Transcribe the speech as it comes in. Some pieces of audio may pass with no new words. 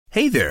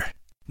Hey there!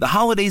 The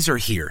holidays are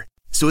here,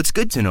 so it's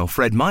good to know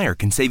Fred Meyer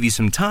can save you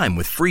some time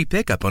with free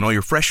pickup on all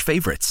your fresh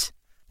favorites.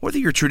 Whether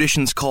your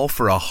traditions call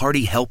for a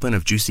hearty helping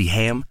of juicy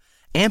ham,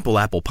 ample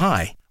apple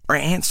pie, or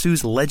Aunt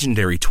Sue's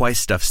legendary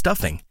twice-stuffed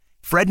stuffing,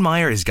 Fred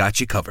Meyer has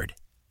got you covered.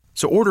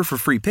 So order for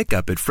free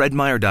pickup at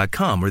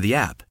fredmeyer.com or the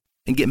app,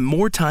 and get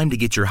more time to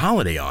get your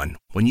holiday on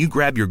when you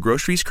grab your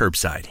groceries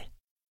curbside.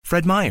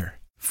 Fred Meyer,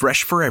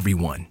 fresh for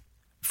everyone.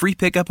 Free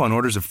pickup on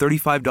orders of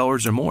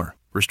 $35 or more.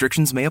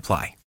 Restrictions may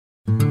apply.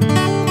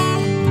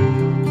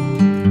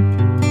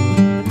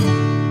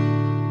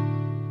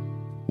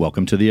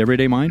 Welcome to the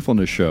Everyday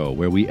Mindfulness Show,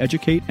 where we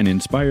educate and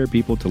inspire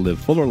people to live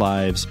fuller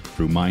lives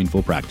through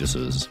mindful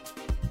practices.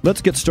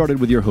 Let's get started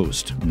with your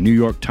host, New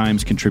York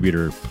Times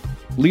contributor,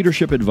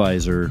 leadership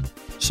advisor,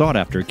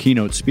 sought-after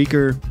keynote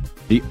speaker,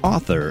 the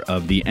author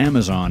of the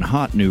Amazon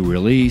hot new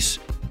release,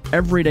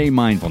 Everyday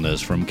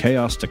Mindfulness from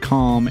Chaos to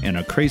Calm in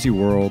a Crazy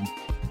World.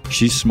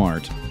 She's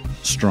smart,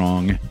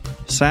 strong,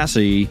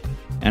 sassy,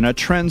 and a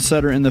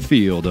trendsetter in the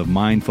field of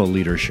mindful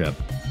leadership.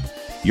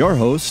 Your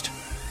host,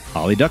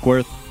 Holly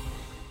Duckworth.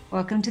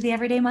 Welcome to the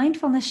Everyday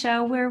Mindfulness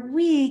Show, where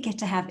we get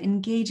to have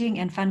engaging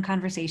and fun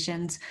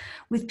conversations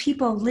with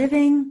people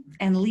living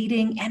and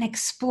leading and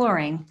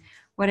exploring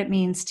what it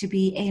means to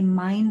be a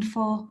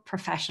mindful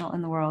professional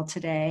in the world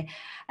today.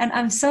 And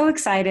I'm so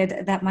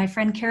excited that my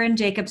friend Karen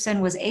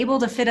Jacobson was able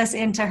to fit us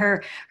into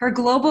her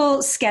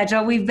global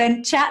schedule. We've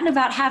been chatting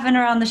about having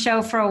her on the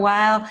show for a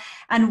while,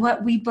 and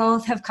what we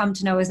both have come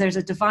to know is there's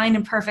a divine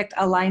and perfect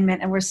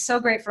alignment, and we're so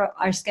grateful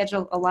our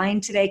schedule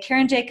aligned today.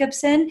 Karen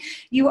Jacobson,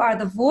 you are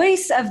the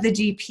voice of the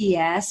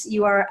GPS.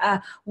 You are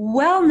a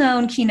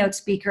well-known keynote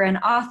speaker, an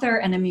author,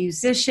 and a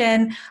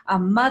musician, a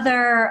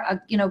mother, a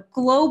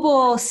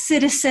global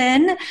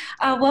citizen.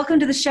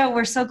 Welcome to the show.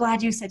 We're so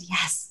glad you said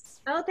yes.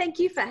 Oh, thank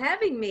you for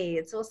having me.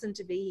 It's awesome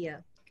to be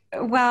here.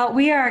 Well,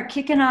 we are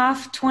kicking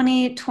off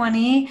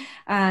 2020.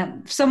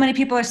 So many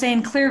people are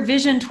saying Clear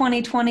Vision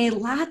 2020,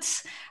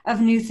 lots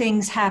of new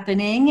things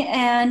happening.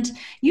 And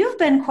you've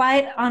been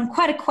on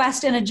quite a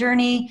quest and a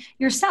journey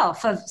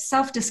yourself of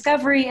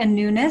self-discovery and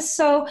newness.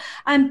 So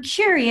I'm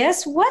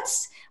curious,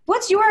 what's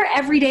your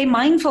everyday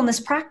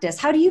mindfulness practice?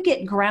 How do you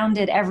get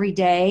grounded every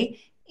day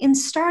in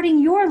starting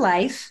your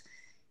life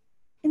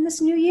in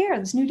this new year,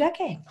 this new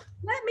decade?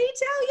 Let me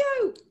tell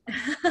you.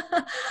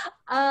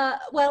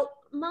 Well,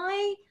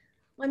 my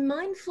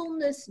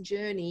mindfulness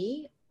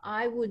journey,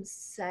 I would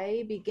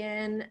say,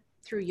 began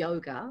through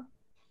yoga.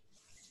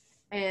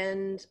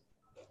 And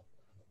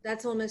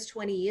that's almost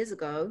 20 years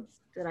ago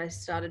that I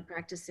started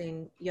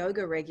practicing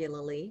yoga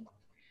regularly.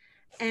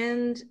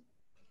 And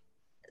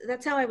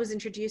that's how I was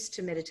introduced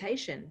to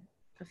meditation.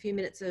 A few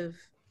minutes of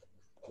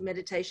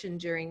meditation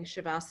during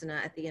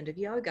Shavasana at the end of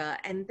yoga.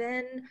 And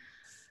then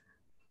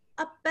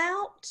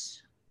about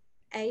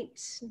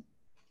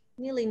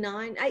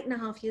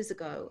 8.5 years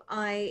ago,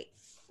 I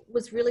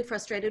was really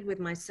frustrated with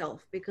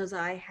myself because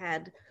I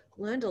had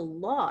learned a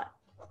lot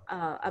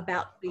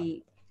about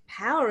the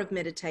power of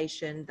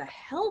meditation, the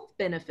health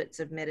benefits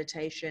of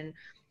meditation,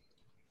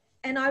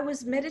 and I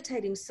was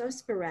meditating so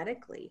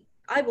sporadically.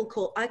 I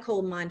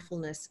call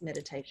mindfulness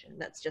meditation.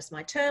 That's just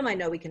my term. I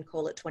know we can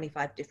call it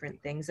 25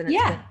 different things, and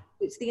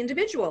it's the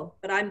individual,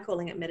 but I'm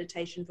calling it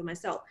meditation for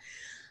myself.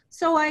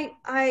 So I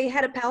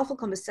had a powerful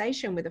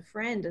conversation with a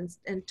friend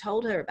and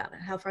told her about it,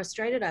 how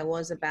frustrated I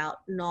was about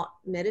not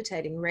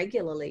meditating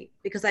regularly,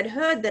 because I'd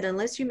heard that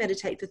unless you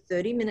meditate for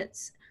 30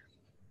 minutes,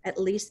 at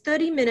least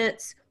 30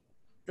 minutes,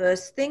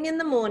 first thing in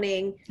the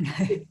morning,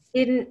 you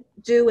didn't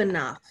do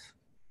enough.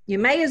 You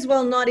may as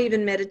well not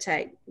even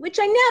meditate, which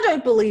I now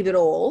don't believe at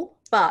all.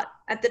 But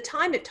at the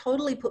time, it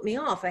totally put me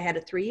off. I had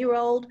a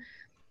 3-year-old.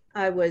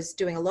 I was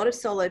doing a lot of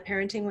solo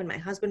parenting when my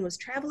husband was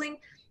traveling.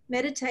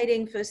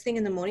 Meditating first thing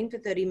in the morning for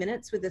 30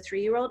 minutes with a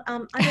 3-year-old,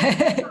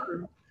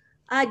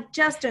 I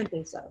just don't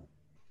think so.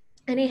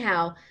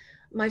 Anyhow,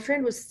 my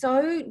friend was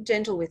so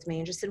gentle with me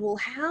and just said, well,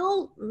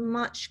 how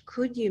much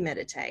could you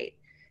meditate?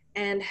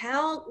 And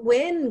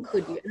when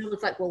could you? And I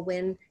was like, well,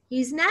 when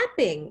he's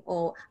napping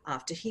or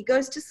after he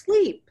goes to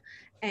sleep.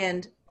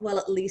 And well,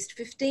 at least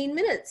 15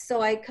 minutes.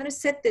 So I kind of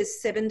set this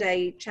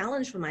 7-day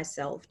challenge for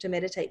myself to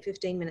meditate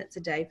 15 minutes a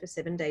day for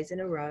 7 days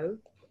in a row.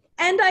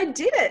 And I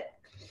did it.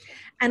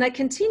 And I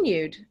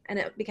continued, and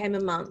it became a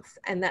month,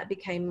 and that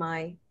became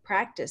my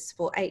practice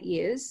for 8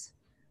 years.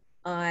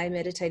 I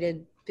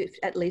meditated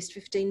at least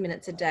 15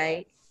 minutes a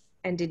day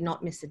and did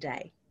not miss a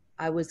day.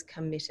 I was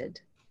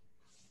committed.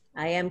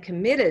 I am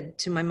committed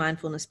to my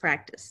mindfulness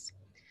practice.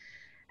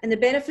 And the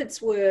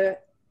benefits were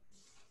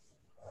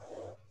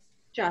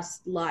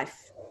just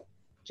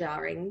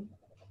life-jarring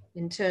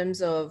in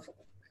terms of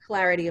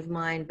clarity of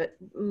mind, but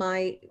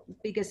my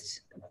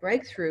biggest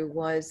breakthrough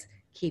was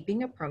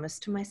keeping a promise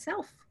to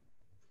myself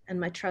and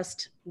my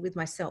trust with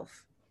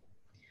myself.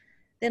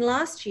 Then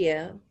last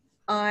year,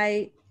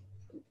 I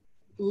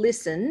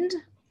listened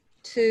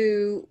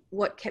to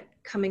what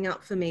kept coming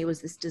up for me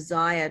was this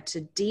desire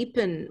to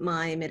deepen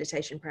my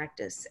meditation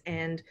practice.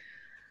 And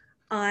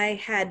I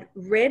had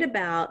read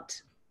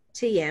about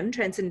TM,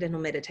 Transcendental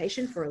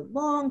Meditation, for a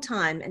long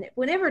time. And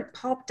whenever it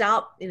popped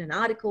up in an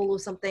article or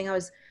something, I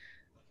was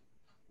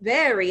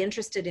very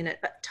interested in it,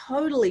 but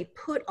totally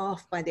put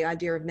off by the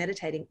idea of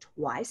meditating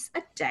twice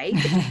a day.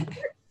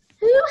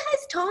 Who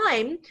has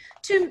time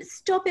to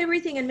stop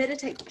everything and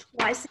meditate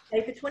twice a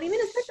day for 20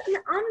 minutes? That's an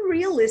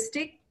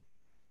unrealistic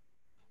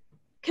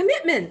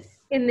commitment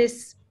in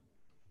this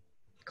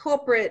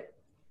corporate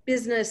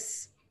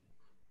business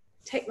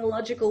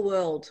technological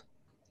world.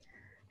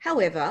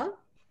 However,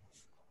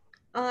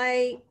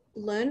 I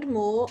learned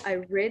more, I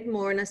read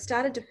more, and I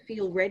started to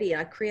feel ready.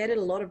 I created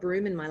a lot of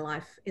room in my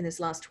life in this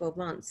last 12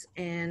 months.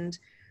 And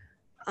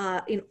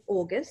in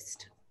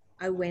August,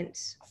 I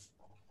went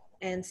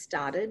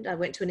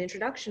to an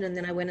introduction, and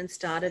then I went and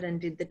started and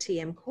did the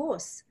TM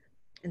course.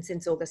 And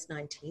since August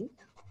 19th,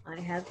 I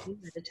have been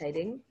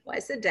meditating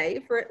twice a day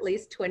for at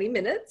least 20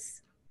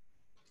 minutes.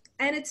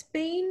 And it's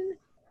been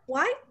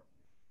quite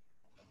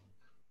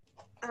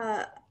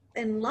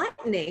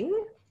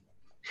enlightening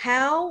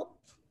how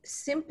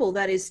simple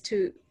that is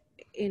to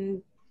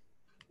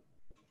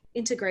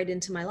integrate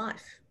into my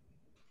life.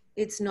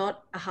 It's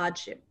not a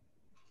hardship,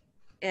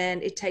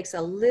 and it takes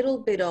a little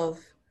bit of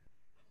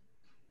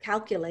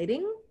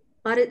calculating,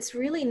 but it's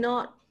really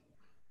not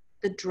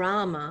the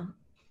drama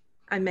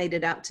I made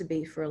it out to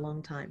be for a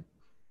long time.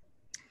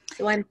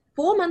 So I'm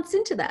 4 months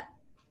into that.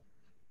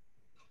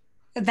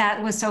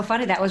 That was so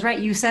funny. That was right.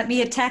 You sent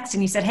me a text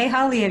and you said, "Hey,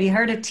 Holly, have you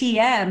heard of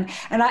TM?"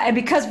 And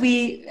because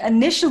we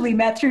initially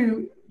met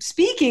through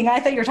speaking,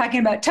 I thought you were talking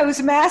about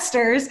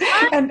Toastmasters,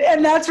 and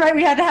that's right.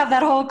 We had to have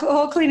that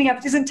whole cleaning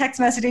up. Isn't text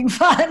messaging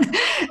fun?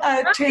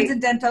 Right.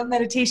 Transcendental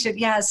meditation.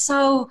 Yeah.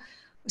 So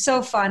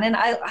fun. And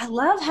I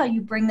love how you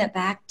bring that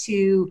back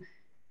to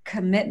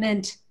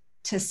commitment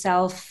to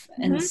self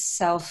and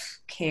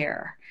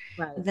self-care,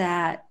 right.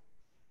 That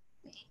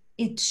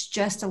it's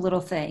just a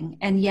little thing.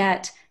 And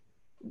yet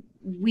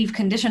we've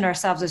conditioned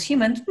ourselves as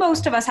humans.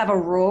 Most of us have a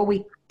rule.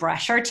 We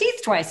brush our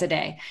teeth twice a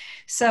day.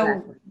 So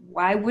right.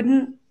 Why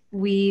wouldn't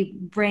we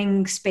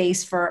bring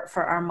space for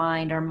our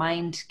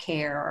mind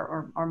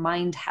care or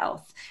mind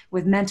health,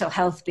 with mental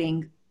health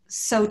being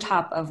so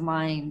top of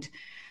mind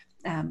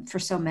for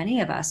so many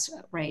of us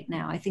right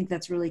now? I think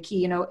that's really key.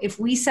 You know, if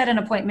we set an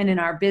appointment in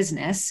our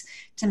business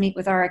to meet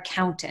with our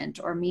accountant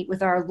or meet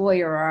with our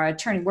lawyer or our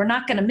attorney, we're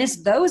not going to miss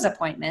those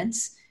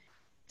appointments.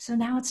 So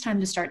now it's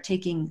time to start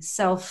taking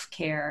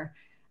self-care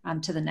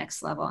to the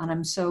next level. And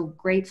I'm so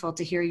grateful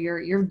to hear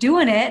you're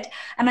doing it.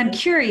 And I'm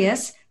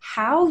curious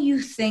how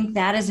you think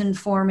that is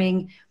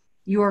informing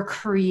your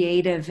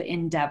creative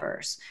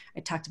endeavors. I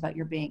talked about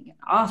your being an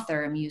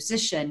author, a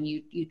musician,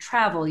 you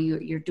travel,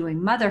 you're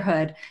doing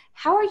motherhood.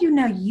 How are you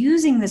now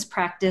using this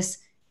practice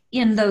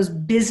in those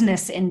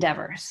business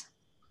endeavors?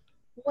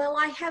 Well,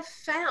 I have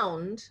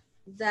found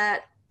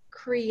that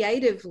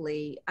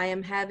creatively, I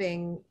am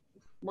having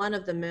one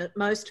of the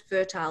most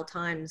fertile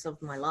times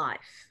of my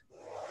life.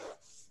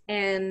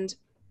 And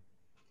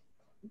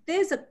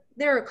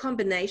there are a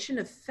combination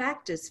of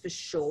factors for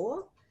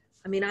sure.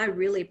 I mean, I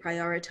really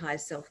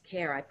prioritize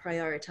self-care. I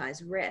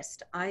prioritize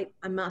rest. I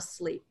must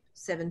sleep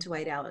 7 to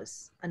 8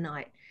 hours a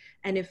night.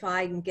 And if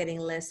I'm getting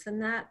less than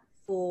that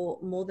for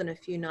more than a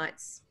few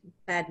nights,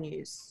 bad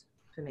news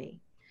for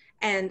me.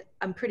 And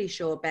I'm pretty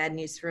sure bad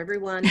news for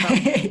everyone,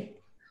 but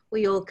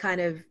we all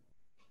kind of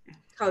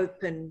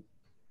cope and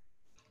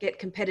get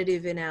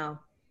competitive in our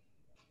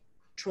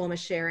trauma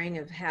sharing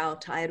of how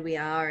tired we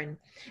are,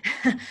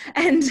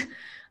 and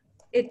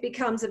it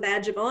becomes a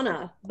badge of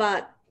honor.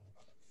 But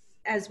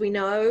as we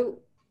know,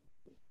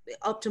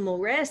 optimal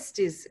rest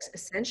is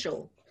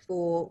essential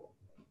for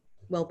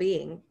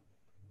well-being.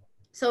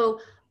 So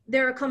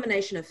there are a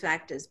combination of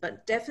factors,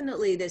 but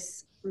definitely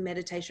this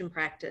meditation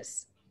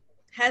practice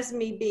has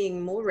me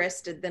being more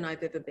rested than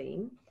I've ever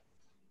been,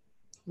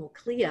 more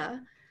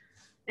clear,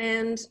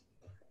 and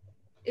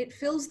it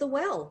fills the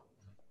well.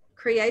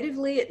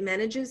 Creatively, it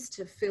manages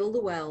to fill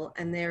the well,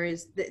 and there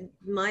is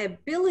my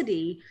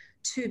ability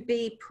to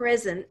be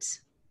present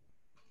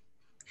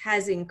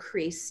has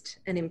increased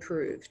and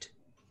improved.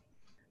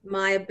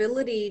 My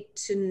ability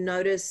to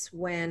notice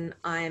when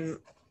I'm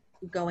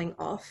going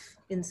off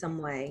in some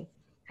way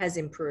has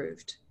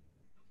improved.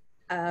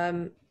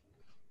 I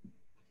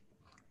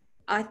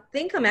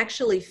think I'm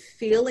actually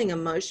feeling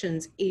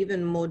emotions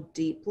even more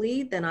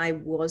deeply than I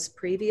was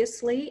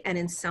previously, and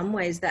in some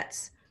ways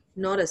that's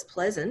not as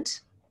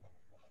pleasant.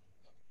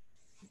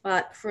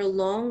 But for a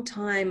long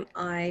time,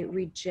 I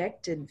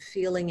rejected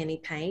feeling any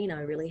pain.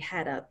 I really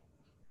had a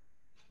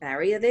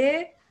barrier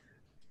there,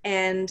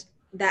 and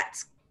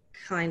that's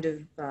kind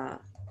of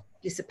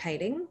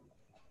dissipating.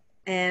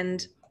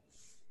 And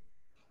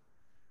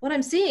what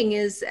I'm seeing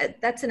is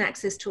that's an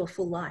access to a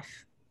full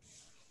life,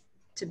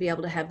 to be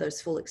able to have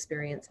those full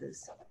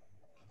experiences.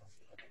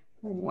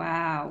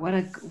 Wow, what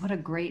a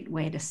great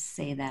way to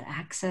say that.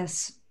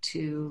 Access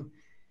to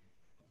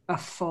a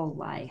full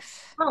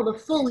life. Oh, the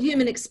full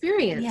human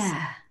experience.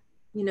 Yeah.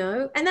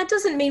 And that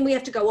doesn't mean we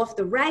have to go off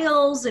the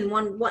rails in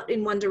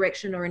one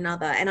direction or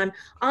another. And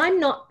I'm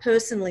not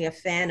personally a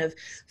fan of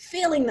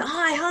feeling the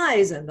high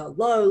highs and the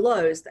low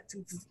lows. That's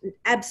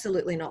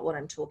absolutely not what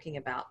I'm talking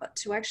about. But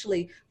to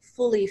actually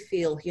fully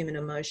feel human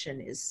emotion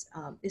is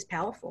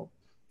powerful.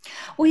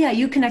 Well, yeah,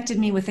 you connected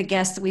me with a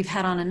guest that we've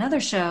had on another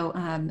show.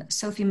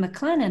 Sophie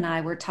McClenn and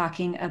I were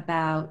talking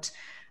about,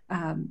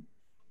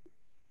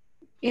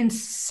 in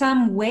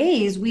some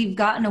ways, we've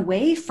gotten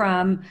away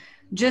from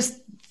just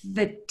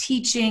the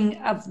teaching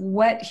of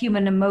what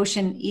human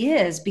emotion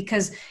is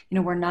because,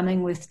 we're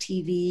numbing with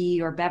TV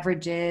or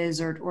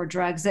beverages or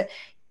drugs. That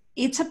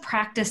it's a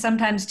practice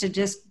sometimes to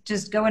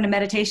just go into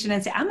meditation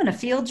and say, I'm going to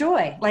feel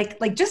joy.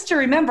 Like just to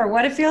remember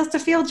what it feels to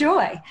feel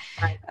joy.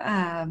 Right.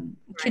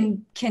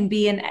 Can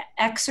be an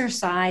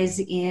exercise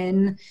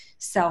in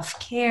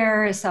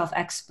self-care,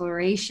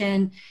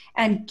 self-exploration,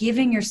 and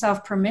giving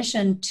yourself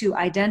permission to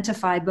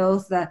identify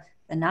both the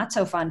not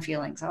so fun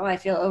feelings. Oh, I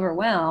feel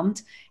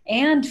overwhelmed,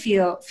 and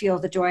feel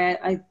the joy.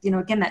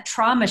 Again, that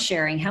trauma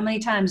sharing. How many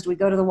times do we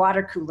go to the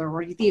water cooler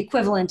or the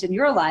equivalent in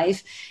your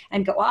life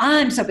and go,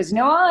 I'm so busy.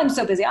 No, I'm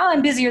so busy. Oh,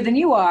 I'm busier than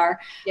you are.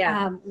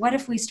 Yeah. What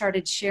if we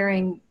started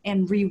sharing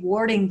and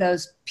rewarding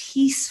those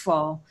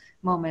peaceful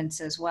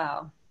moments as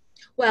well?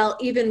 Well,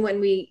 even when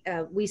we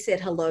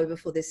said hello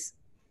before this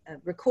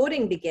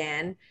recording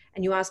began,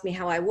 and you asked me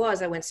how I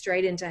was, I went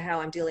straight into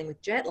how I'm dealing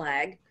with jet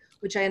lag,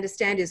 which I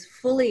understand is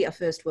fully a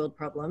first world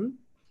problem.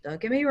 Don't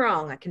get me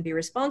wrong, I can be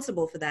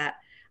responsible for that.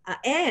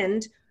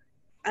 And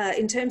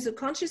in terms of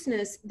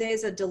consciousness,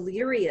 there's a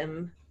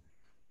delirium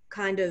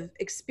kind of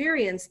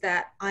experience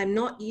that I'm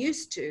not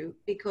used to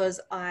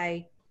because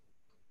a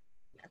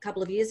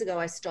couple of years ago,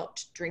 I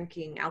stopped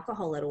drinking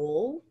alcohol at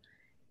all.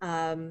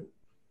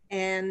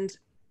 And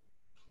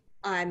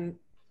I'm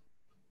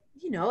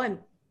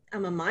a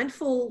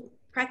mindful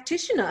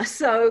practitioner.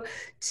 So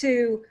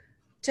to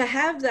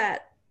have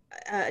that,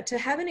 to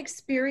have an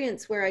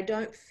experience where I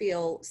don't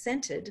feel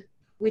centered,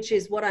 which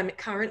is what I'm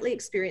currently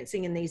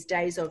experiencing in these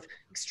days of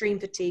extreme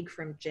fatigue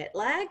from jet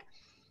lag,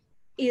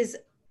 is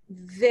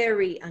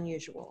very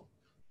unusual.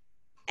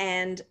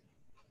 And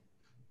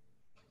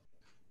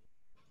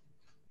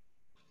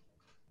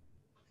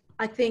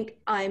I think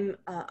I'm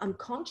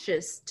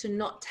conscious to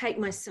not take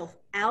myself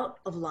out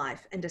of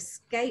life and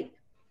escape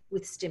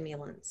with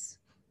stimulants.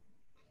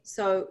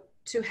 So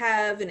to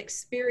have an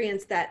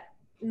experience that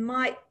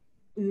might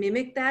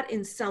mimic that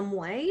in some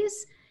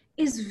ways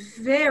is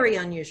very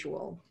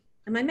unusual.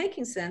 Am I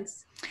making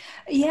sense?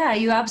 Yeah,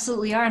 you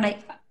absolutely are. And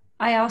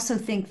I also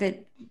think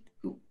that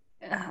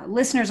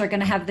listeners are going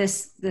to have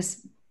this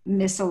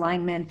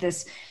misalignment,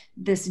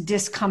 this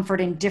discomfort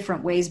in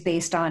different ways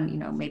based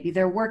on, maybe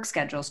their work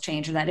schedules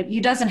change, or that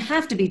it doesn't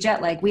have to be jet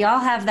lag. We all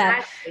have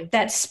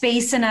that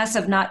space in us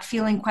of not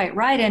feeling quite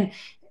right. And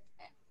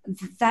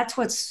that's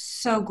what's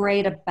so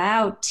great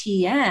about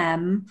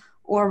TM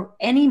or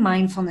any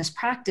mindfulness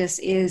practice,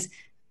 is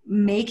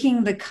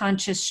making the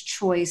conscious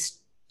choice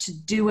to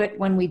do it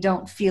when we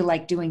don't feel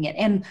like doing it.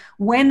 And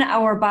when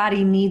our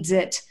body needs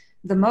it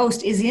the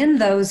most is in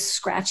those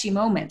scratchy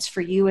moments. For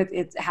you,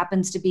 it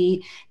happens to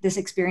be this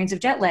experience of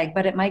jet lag,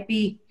 but it might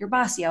be your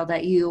boss yelled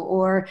at you,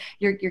 or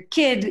your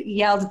kid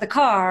yelled at the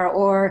car,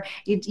 or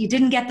you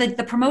didn't get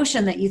the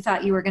promotion that you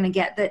thought you were going to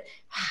get. That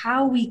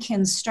how we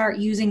can start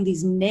using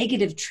these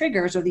negative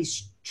triggers or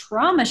these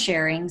trauma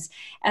sharings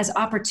as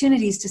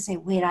opportunities to say,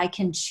 wait, I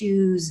can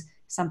choose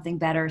something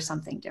better,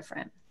 something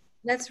different.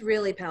 That's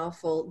really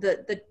powerful.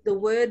 The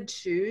word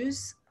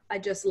choose, I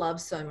just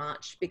love so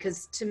much,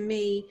 because to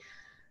me,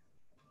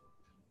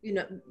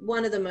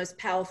 one of the most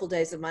powerful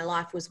days of my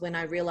life was when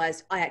I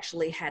realized I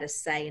actually had a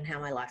say in how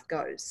my life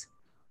goes.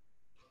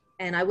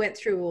 And I went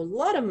through a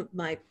lot of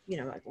my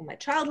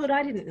childhood.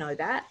 I didn't know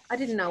that. I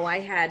didn't know I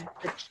had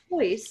the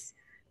choice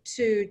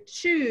to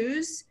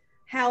choose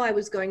how I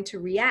was going to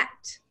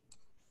react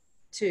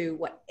to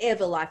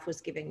whatever life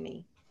was giving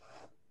me.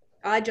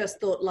 I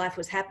just thought life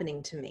was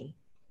happening to me.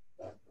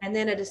 And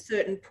then at a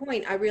certain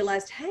point, I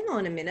realized, hang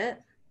on a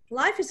minute,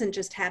 life isn't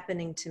just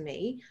happening to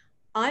me.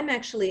 I'm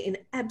actually in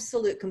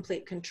absolute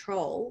complete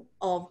control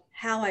of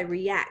how I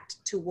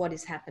react to what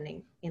is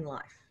happening in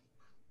life.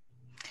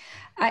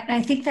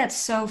 I think that's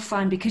so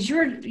fun, because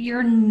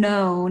you're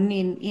known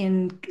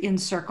in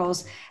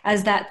circles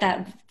as that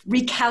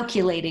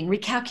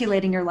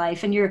recalculating your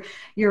life. And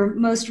your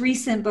most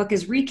recent book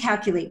is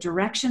Recalculate: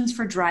 Directions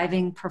for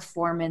Driving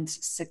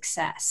Performance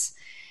Success.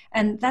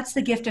 And that's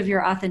the gift of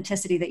your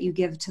authenticity that you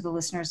give to the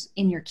listeners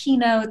in your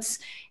keynotes,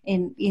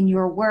 in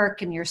your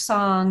work, in your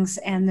songs,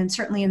 and then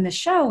certainly in the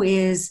show,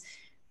 is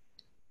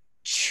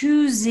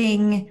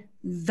choosing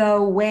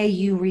the way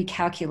you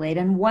recalculate.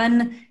 And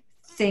one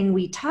thing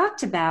we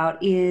talked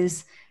about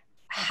is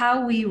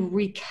how we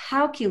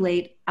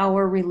recalculate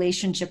our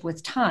relationship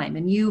with time.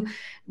 And you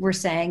were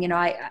saying,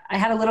 I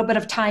had a little bit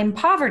of time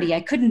poverty.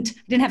 I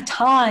didn't have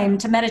time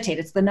to meditate.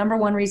 It's the number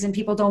one reason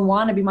people don't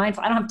want to be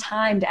mindful. I don't have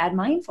time to add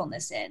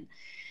mindfulness in.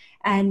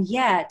 And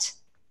yet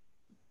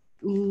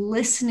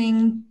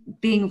listening,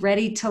 being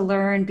ready to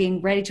learn,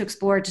 being ready to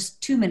explore,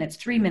 just 2 minutes,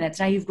 3 minutes.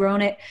 Now you've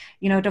grown it,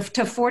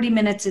 to 40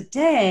 minutes a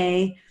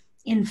day,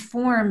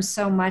 informs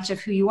so much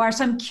of who you are.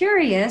 So I'm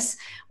curious,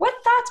 what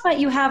thoughts might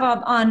you have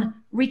on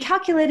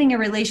recalculating a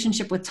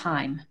relationship with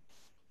time?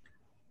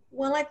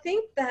 Well, I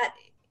think that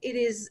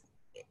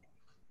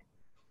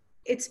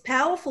it's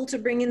powerful to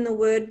bring in the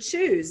word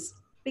choose,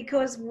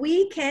 because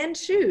we can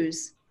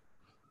choose.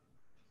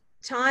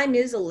 Time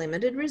is a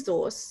limited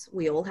resource.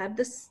 We all have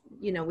this,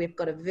 we've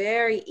got a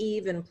very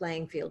even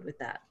playing field with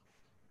that.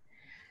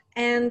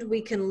 And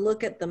we can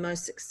look at the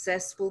most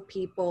successful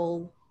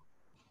people,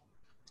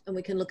 and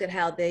we can look at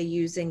how they're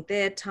using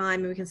their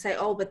time, and we can say,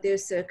 oh, but their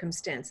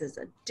circumstances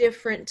are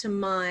different to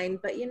mine.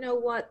 But you know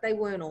what? They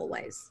weren't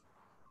always.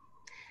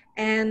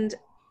 And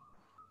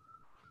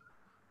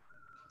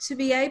to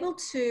be able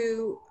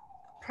to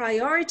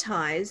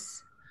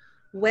prioritize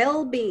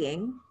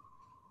well-being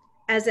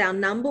as our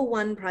number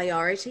one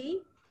priority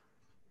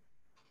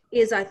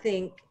is, I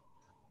think,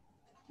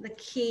 the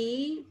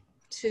key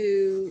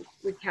to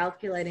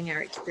recalculating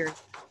our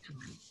experience of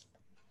time.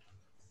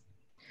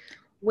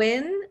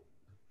 When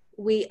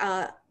we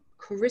are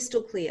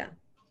crystal clear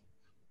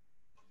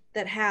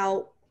that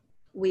how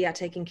we are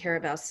taking care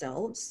of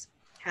ourselves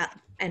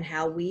and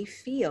how we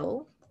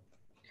feel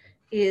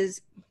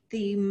is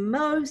the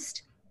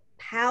most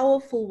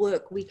powerful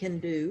work we can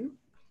do,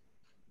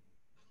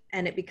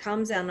 and it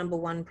becomes our number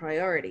one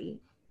priority,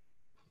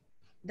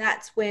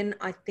 that's when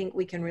I think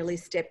we can really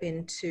step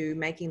into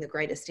making the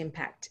greatest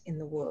impact in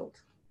the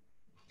world.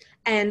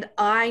 And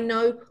I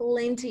know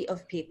plenty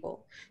of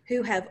people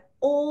who have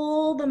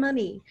all the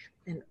money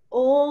and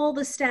all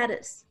the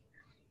status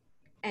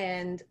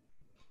and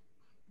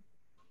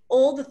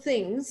all the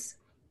things,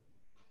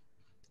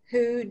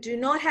 who do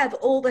not have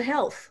all the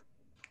health,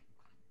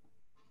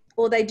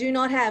 or they do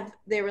not have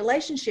their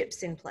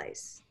relationships in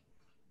place.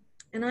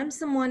 And I'm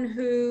someone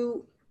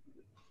who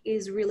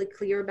is really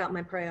clear about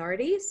my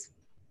priorities.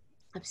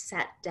 I've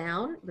sat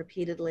down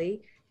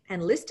repeatedly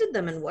and listed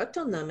them and worked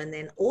on them and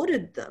then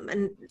ordered them,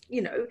 and,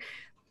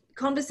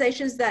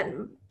 conversations that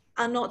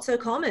are not so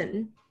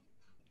common.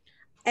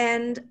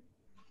 And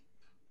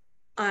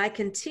I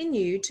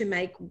continue to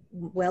make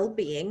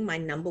well-being my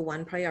number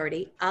one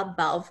priority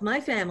above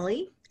my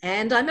family.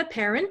 And I'm a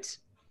parent.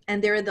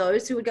 And there are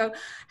those who would go,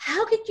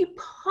 how could you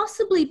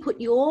possibly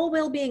put your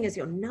well-being as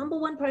your number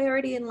one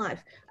priority in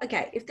life?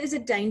 Okay, if there's a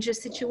danger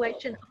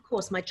situation, of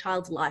course, my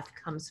child's life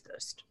comes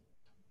first.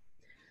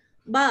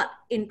 But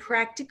in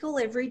practical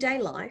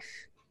everyday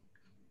life,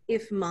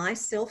 if my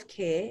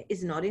self-care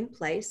is not in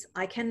place,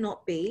 I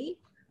cannot be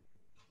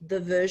the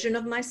version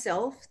of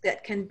myself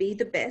that can be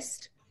the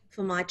best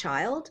for my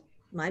child,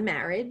 my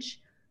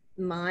marriage,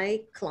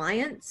 my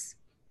clients,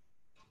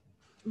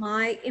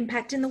 my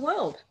impact in the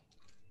world.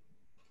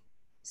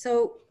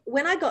 So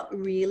when I got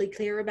really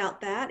clear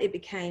about that, it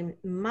became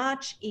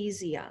much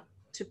easier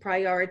to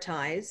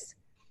prioritize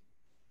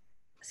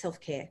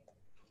self-care.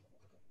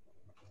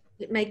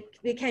 It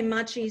became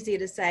much easier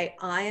to say,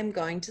 I am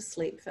going to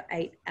sleep for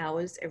 8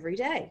 hours every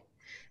day.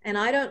 And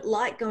I don't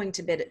like going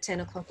to bed at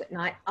 10 o'clock at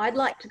night. I'd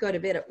like to go to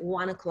bed at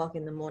 1 o'clock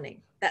in the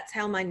morning. That's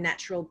how my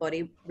natural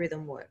body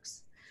rhythm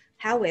works.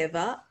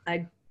 However,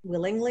 I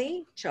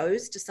willingly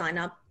chose to sign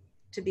up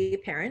to be a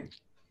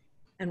parent.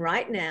 And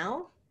right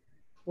now,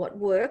 what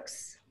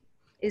works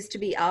is to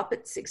be up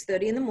at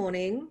 6:30 in the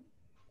morning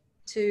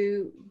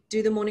to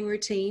do the morning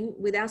routine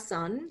with our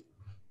son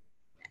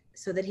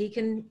so that he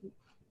can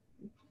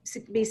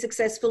be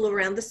successful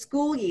around the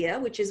school year,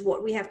 which is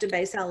what we have to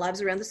base our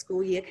lives around, the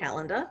school year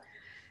calendar.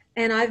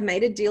 And I've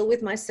made a deal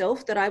with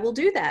myself that I will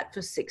do that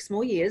for 6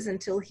 more years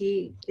until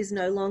he is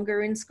no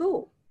longer in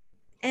school.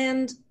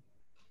 And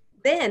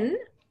then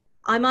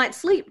I might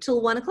sleep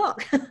till 1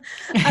 o'clock,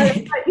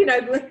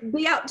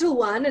 be up till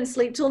 1 and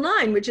sleep till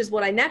 9, which is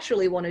what I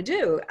naturally want to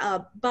do.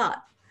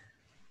 But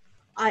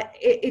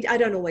I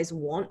don't always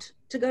want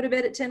to go to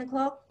bed at 10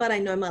 o'clock, but I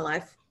know my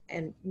life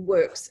and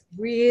works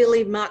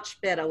really much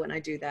better when I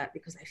do that,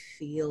 because I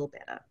feel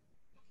better.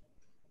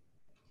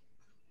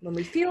 When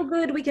we feel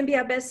good, we can be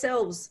our best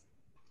selves.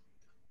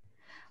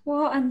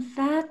 Well, and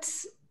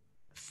that's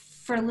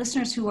for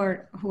listeners who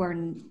are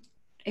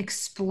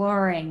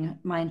exploring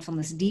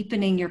mindfulness,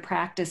 deepening your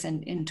practice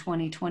in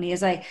 2020.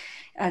 As I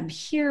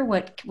hear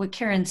what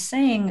Karen's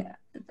saying,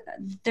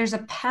 there's a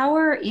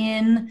power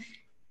in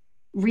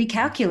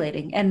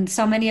recalculating. And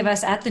so many of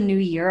us at the new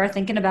year are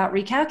thinking about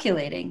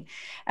recalculating.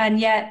 And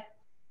yet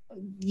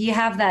you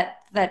have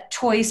that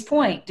choice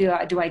point. Do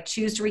I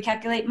choose to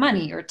recalculate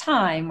money or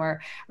time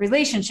or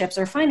relationships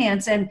or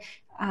finance? And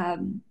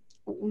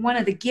one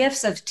of the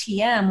gifts of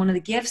TM, one of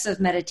the gifts of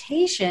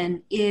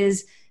meditation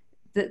is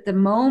the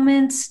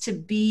moments to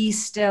be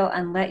still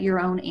and let your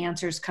own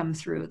answers come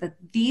through. That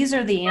these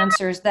are the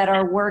answers that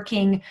are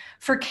working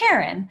for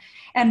Karen.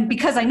 And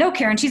because I know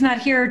Karen, she's not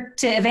here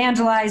to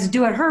evangelize,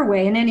 do it her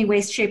way in any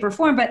way, shape, or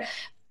form.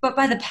 But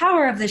by the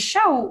power of the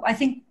show, I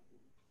think,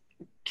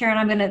 Karen,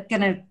 I'm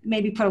gonna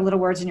maybe put a little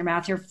words in your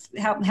mouth here.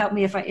 Help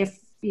me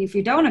if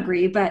you don't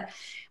agree. But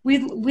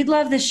we'd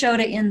love this show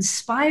to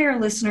inspire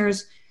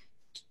listeners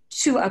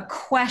to a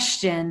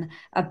question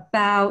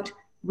about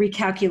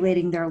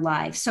recalculating their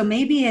life. So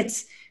maybe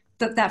it's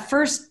that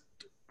first,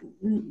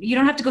 you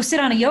don't have to go sit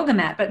on a yoga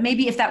mat, but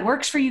maybe if that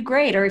works for you,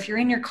 great. Or if you're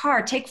in your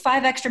car, take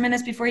 5 extra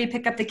minutes before you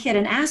pick up the kid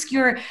and ask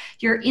your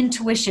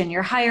intuition,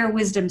 your higher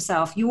wisdom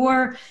self,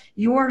 your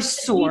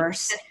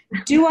source.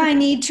 Do I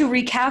need to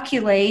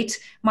recalculate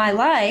my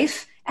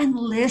life? And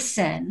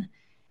listen.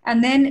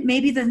 And then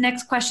maybe the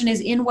next question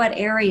is, in what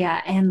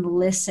area? And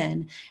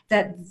listen.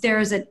 That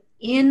there's a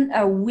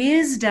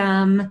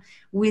wisdom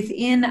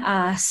within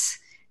us,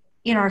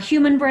 in our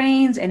human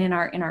brains and in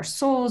our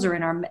souls, or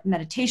in our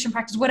meditation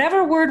practice,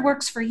 whatever word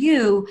works for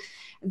you,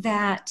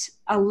 that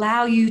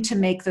allow you to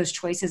make those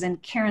choices.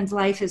 And Karen's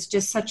life is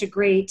just such a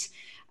great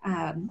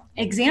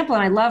example.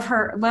 And I love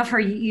her,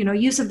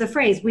 use of the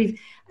phrase,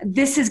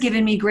 this has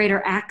given me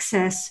greater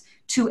access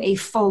to a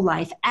full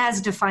life as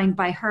defined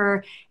by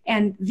her.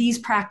 And these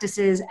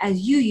practices,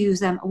 as you use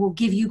them, will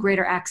give you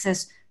greater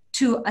access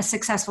to a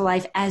successful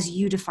life as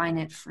you define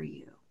it for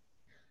you.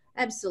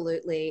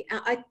 Absolutely.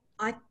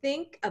 I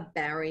think a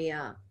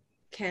barrier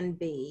can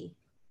be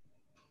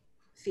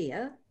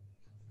fear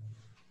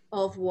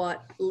of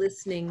what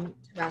listening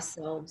to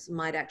ourselves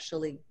might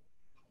actually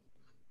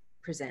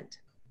present.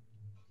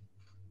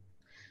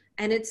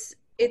 And it's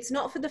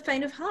not for the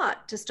faint of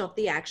heart to stop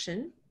the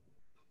action,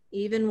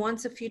 even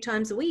once a few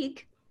times a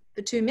week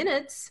for 2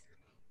 minutes,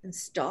 and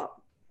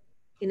stop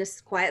in a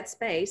quiet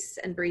space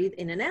and breathe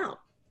in and out.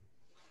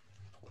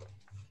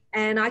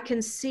 And I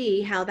can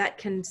see how that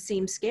can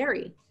seem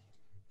scary.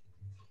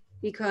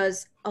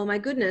 Because, oh my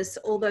goodness,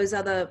 all those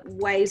other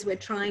ways we're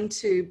trying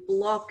to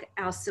block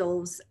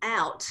ourselves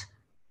out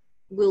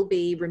will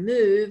be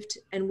removed,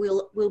 and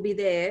we'll be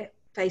there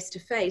face to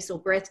face or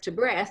breath to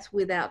breath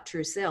with our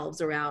true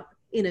selves, or our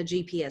inner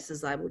GPS,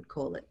 as I would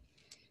call it.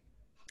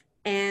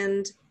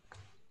 And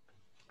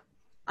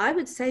I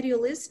would say to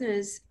your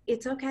listeners,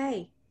 it's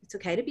okay. It's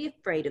okay to be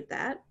afraid of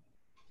that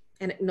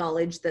and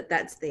acknowledge that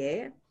that's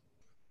there.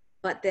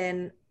 But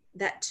then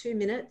that 2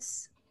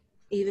 minutes,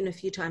 even a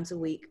few times a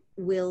week,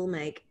 will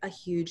make a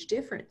huge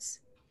difference.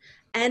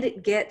 And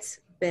it gets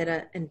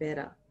better and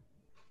better.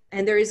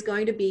 And there is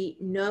going to be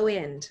no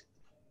end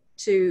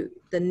to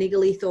the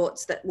niggly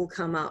thoughts that will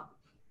come up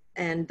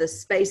and the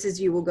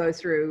spaces you will go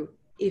through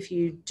if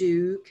you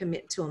do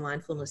commit to a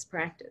mindfulness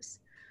practice.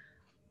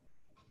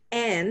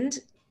 And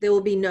there will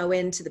be no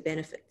end to the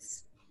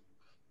benefits.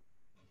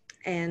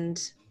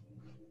 And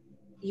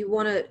you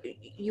want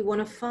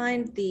to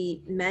find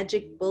the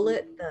magic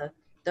bullet,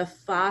 the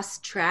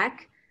fast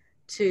track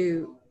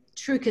to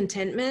true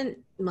contentment.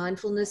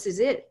 Mindfulness is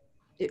it.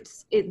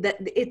 This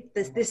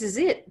is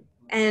it.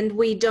 And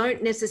we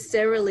don't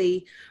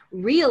necessarily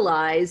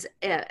realize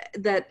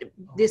that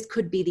this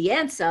could be the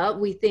answer.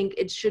 We think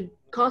it should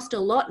cost a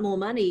lot more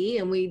money,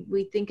 and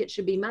we think it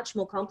should be much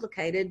more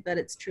complicated, but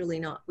it's truly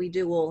not. We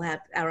do all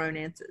have our own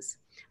answers.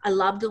 I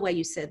love the way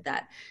you said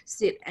that.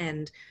 Sit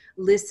and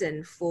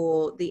listen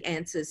for the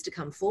answers to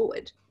come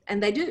forward.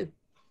 And they do.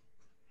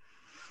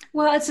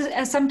 Well,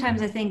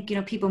 sometimes I think,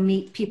 people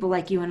meet people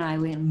like you and I,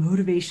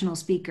 motivational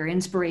speaker,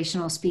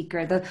 inspirational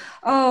speaker,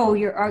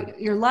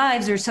 your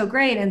lives are so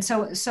great and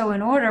so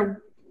in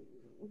order.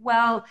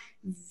 Well,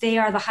 they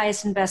are the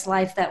highest and best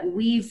life that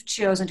we've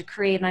chosen to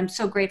create. And I'm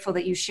so grateful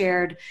that you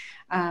shared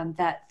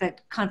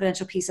that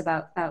confidential piece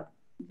about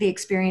the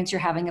experience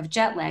you're having of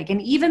jet lag.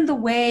 And even the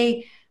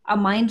way a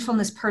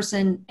mindfulness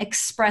person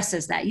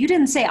expresses that. You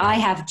didn't say, I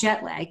have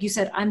jet lag. You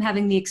said, I'm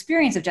having the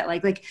experience of jet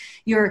lag. Like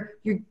you're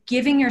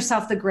giving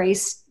yourself the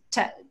grace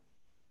to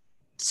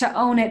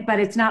own it,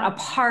 but it's not a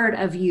part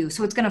of you.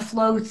 So it's going to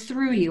flow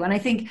through you. And I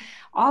think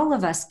all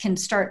of us can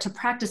start to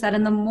practice that.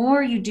 And the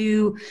more you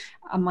do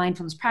a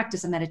mindfulness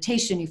practice, a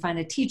meditation, you find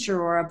a teacher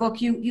or a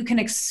book, you can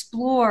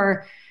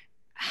explore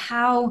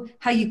how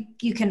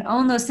you can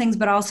own those things,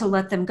 but also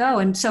let them go.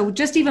 And so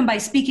just even by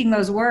speaking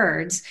those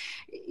words,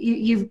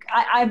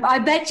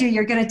 I bet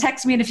you're going to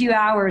text me in a few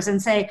hours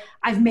and say,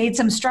 I've made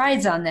some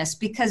strides on this,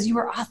 because you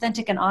were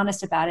authentic and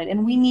honest about it.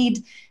 And we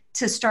need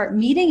to start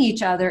meeting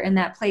each other in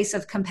that place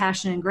of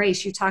compassion and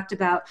grace. You talked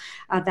about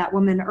that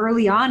woman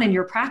early on in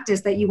your practice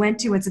that you went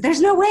to and said,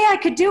 there's no way I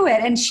could do it.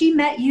 And she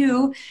met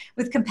you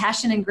with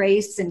compassion and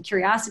grace and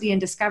curiosity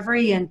and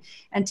discovery. And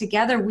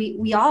together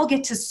we all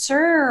get to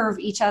serve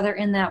each other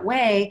in that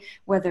way,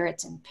 whether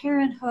it's in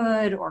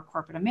parenthood or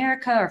corporate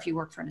America, or if you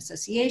work for an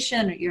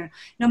association, or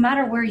no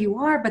matter where you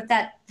are, but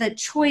the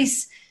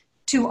choice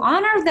to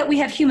honor that we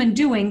have human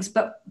doings,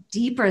 but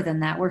deeper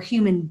than that, we're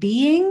human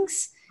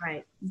beings.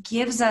 Right.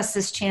 Gives us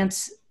this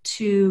chance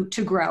to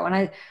grow.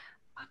 And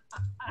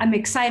I'm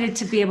excited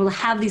to be able to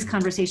have these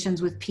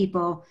conversations with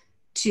people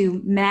to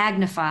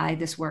magnify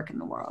this work in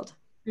the world.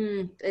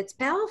 It's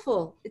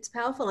powerful. It's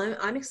powerful.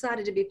 I'm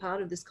excited to be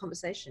part of this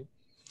conversation.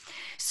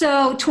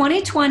 So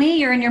 2020,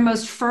 you're in your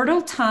most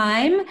fertile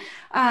time.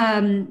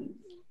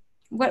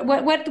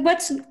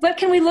 What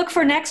can we look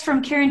for next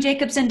from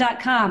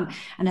KarenJacobson.com?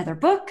 Another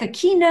book, a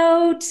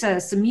keynote,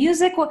 some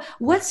music.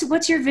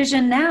 What's your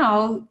vision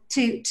now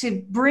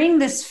to bring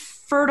this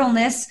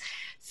fertileness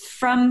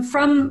from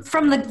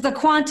the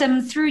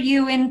quantum through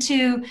you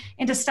into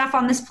stuff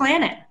on this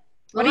planet?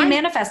 What are you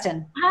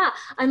manifesting?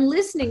 I'm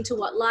listening to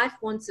what life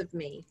wants of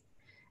me.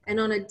 And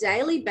on a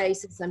daily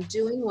basis, I'm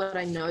doing what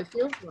I know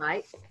feels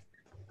right.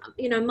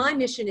 You know, my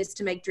mission is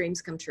to make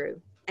dreams come true.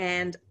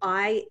 And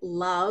I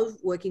love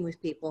working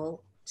with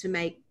people to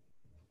make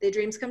their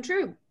dreams come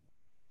true.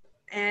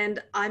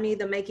 And I'm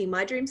either making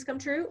my dreams come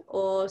true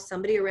or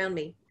somebody around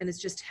me. And it's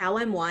just how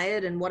I'm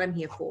wired and what I'm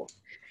here for.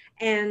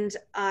 And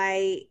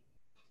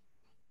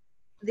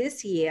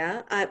this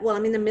year,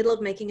 I'm in the middle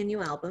of making a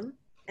new album.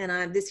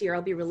 And this year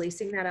I'll be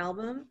releasing that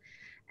album.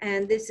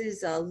 And this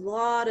is a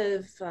lot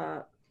of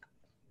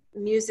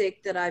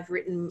music that I've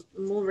written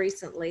more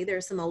recently. There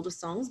are some older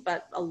songs,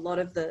 but a lot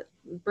of the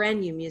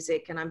brand new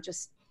music. And I'm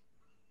just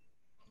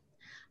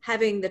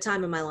having the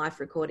time of my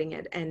life recording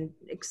it and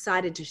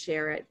excited to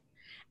share it.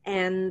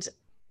 And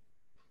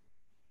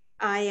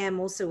I am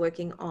also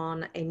working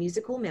on a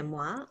musical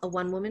memoir, a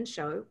one-woman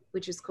show,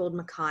 which is called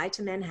Mackay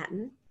to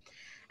Manhattan.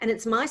 And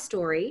it's my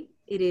story.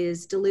 It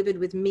is delivered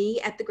with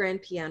me at the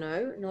grand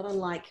piano, not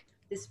unlike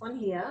this one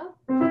here.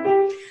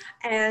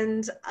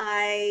 And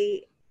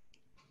I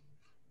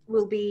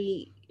will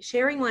be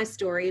sharing my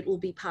story. It will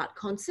be part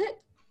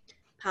concert,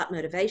 part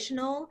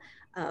motivational,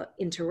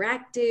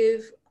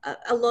 interactive,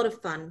 a lot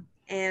of fun,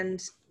 and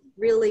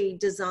really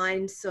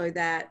designed so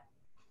that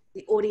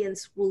the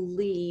audience will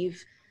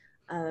leave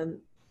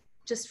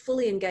just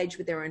fully engaged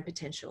with their own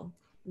potential,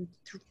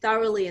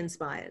 thoroughly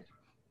inspired.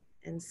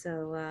 And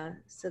so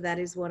that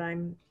is what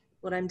I'm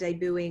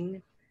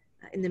debuting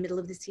in the middle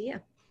of this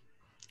year.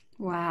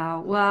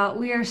 Wow. Well,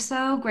 we are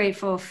so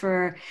grateful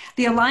for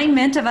the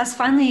alignment of us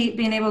finally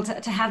being able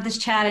to have this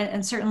chat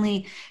and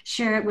certainly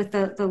share it with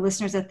the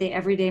listeners at the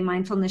Everyday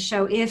Mindfulness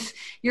Show. If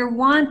you're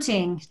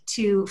wanting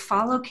to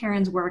follow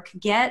Karen's work,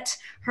 get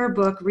her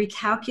book,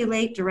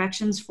 Recalculate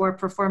Directions for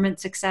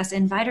Performance Success,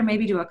 invite her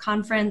maybe to a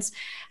conference,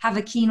 have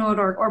a keynote,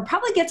 or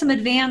probably get some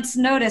advance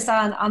notice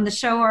on the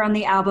show or on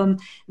the album.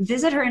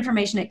 Visit her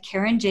information at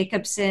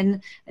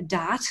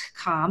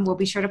KarenJacobson.com. We'll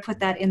be sure to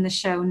put that in the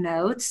show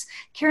notes.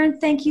 Karen,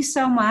 thank you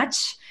so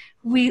much.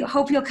 We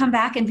hope you'll come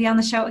back and be on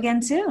the show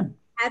again soon.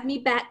 Have me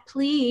back,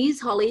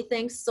 please, Holly.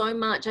 Thanks so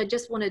much. I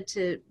just wanted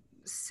to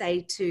say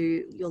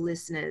to your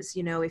listeners,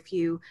 you know,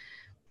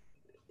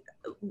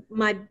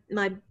 my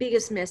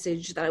biggest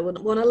message that I want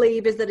to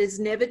leave is that it's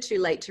never too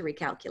late to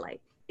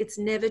recalculate. It's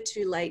never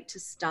too late to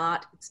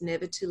start. It's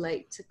never too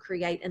late to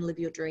create and live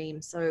your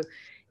dream. So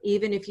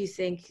even if you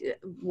think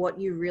what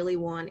you really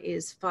want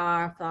is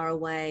far, far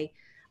away,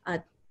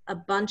 a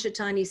bunch of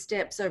tiny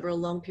steps over a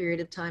long period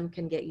of time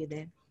can get you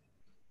there.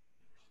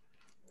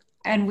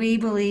 And we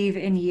believe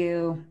in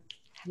you.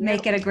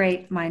 Make it a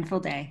great mindful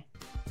day.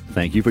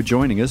 Thank you for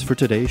joining us for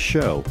today's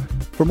show.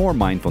 For more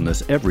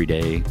mindfulness every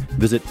day,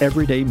 visit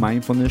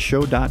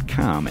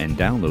everydaymindfulnessshow.com and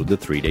download the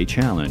 3-day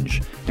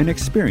challenge and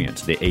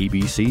experience the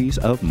ABCs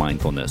of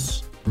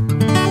mindfulness.